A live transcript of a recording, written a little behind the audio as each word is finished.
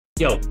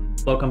Yo,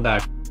 welcome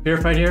back.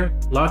 Purified here.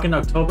 Lock in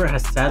October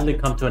has sadly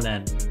come to an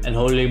end, and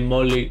holy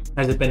moly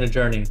has it been a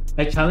journey.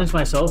 I challenged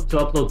myself to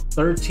upload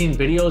 13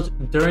 videos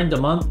during the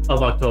month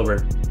of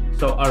October.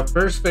 So our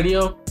first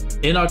video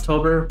in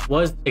October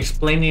was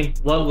explaining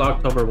what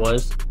Locktber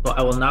was, so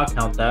I will now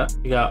count that.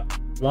 We got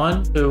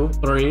 1, 2,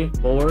 3,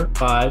 4,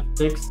 5,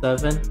 6,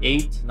 7,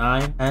 8,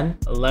 9, 10,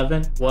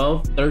 11,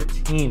 12,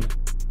 13,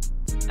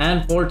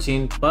 and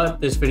 14,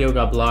 but this video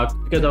got blocked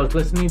because I was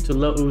listening to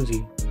Lil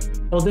Uzi.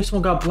 Oh, this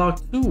one got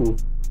blocked too.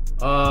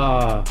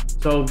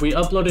 So we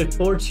uploaded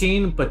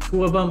 14, but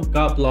 2 of them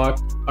got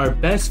blocked. Our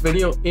best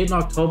video in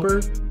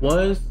October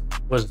was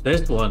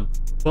this one.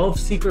 12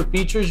 secret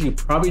features you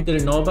probably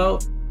didn't know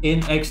about in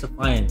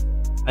XDEFIANT.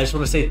 I just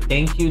want to say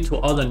thank you to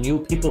all the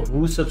new people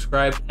who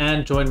subscribed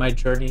and joined my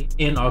journey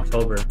in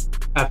October.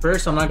 At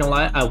first, I'm not gonna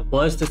lie, I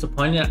was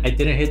disappointed I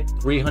didn't hit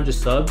 300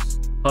 subs.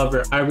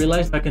 However, I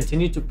realized if I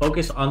continue to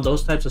focus on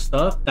those types of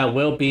stuff, that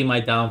will be my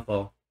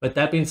downfall. But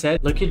that being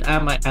said, looking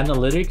at my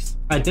analytics,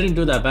 I didn't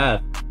do that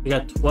bad. We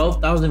got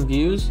 12,000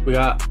 views, we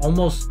got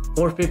almost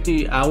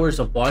 450 hours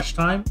of watch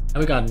time, and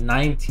we got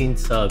 19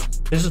 subs.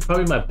 This is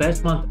probably my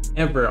best month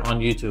ever on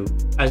YouTube.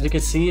 As you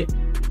can see,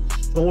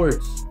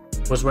 shorts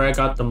was where I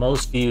got the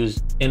most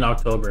views in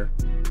October.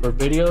 For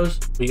videos,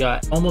 we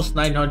got almost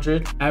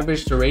 900,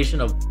 average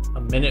duration of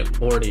 1:40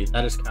 minutes.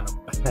 That is kind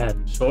of bad.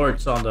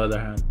 Shorts, on the other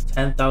hand,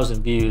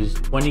 10,000 views,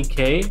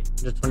 20K,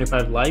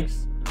 125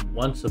 likes, and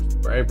 1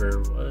 subscriber.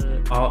 What?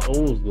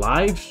 Oh,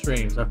 live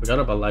streams. I forgot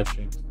about live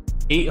streams.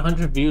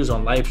 800 views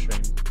on live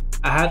streams.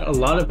 I had a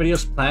lot of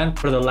videos planned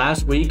for the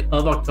last week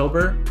of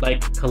October,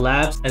 like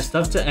collabs and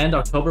stuff to end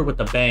October with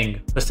a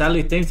bang. But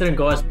sadly, things didn't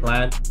go as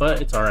planned,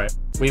 but it's alright.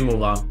 We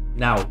move on.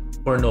 Now,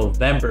 for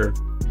November,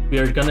 we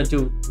are gonna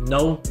do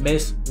No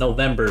Miss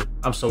November.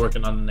 I'm still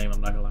working on the name,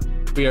 I'm not gonna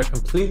lie. We are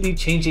completely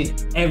changing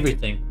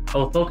everything. I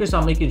will focus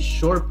on making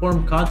short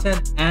form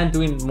content and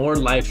doing more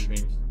live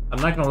streams.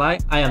 I'm not gonna lie,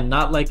 I am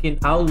not liking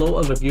how low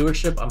of a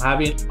viewership I'm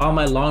having on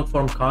my long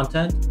form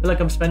content. I feel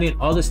like I'm spending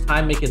all this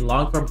time making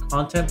long form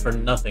content for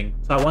nothing.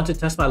 So I want to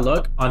test my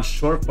luck on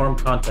short form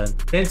content,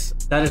 since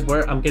that is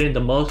where I'm getting the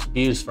most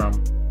views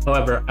from.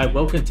 However, I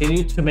will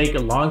continue to make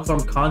long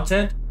form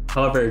content,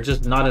 however,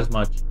 just not as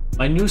much.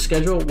 My new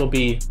schedule will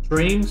be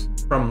streams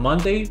from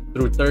Monday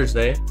through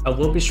Thursday. I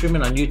will be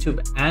streaming on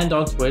YouTube and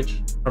on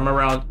Twitch from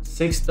around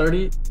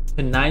 6:30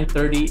 to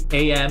 9:30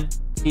 a.m.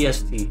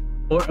 PST,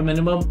 or a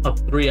minimum of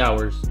 3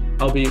 hours.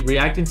 I'll be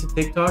reacting to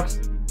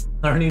TikToks,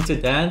 learning to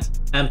dance,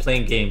 and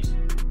playing games.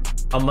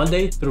 On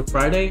Monday through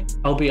Friday,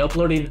 I'll be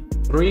uploading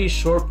 3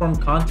 short form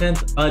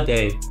content a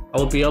day. I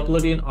will be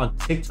uploading on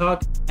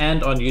TikTok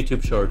and on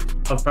YouTube Shorts.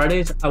 On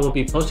Fridays, I will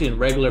be posting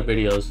regular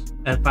videos.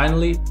 And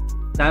finally,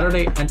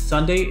 Saturday and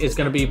Sunday is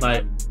going to be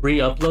my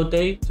re-upload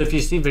day. So if you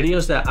see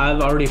videos that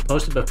I've already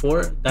posted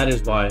before, that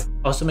is why.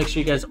 Also, make sure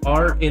you guys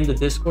are in the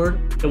Discord.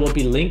 It will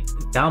be linked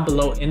down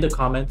below in the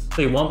comments,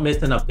 so you won't miss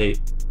an update.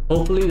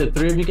 Hopefully, the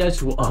 3 of you guys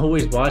who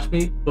always watch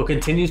me will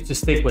continue to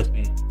stick with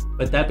me.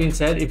 But that being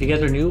said, if you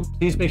guys are new,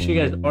 please make sure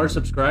you guys are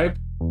subscribed.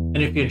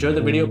 And if you enjoyed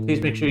the video,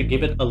 please make sure you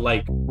give it a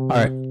like. All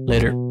right,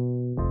 later.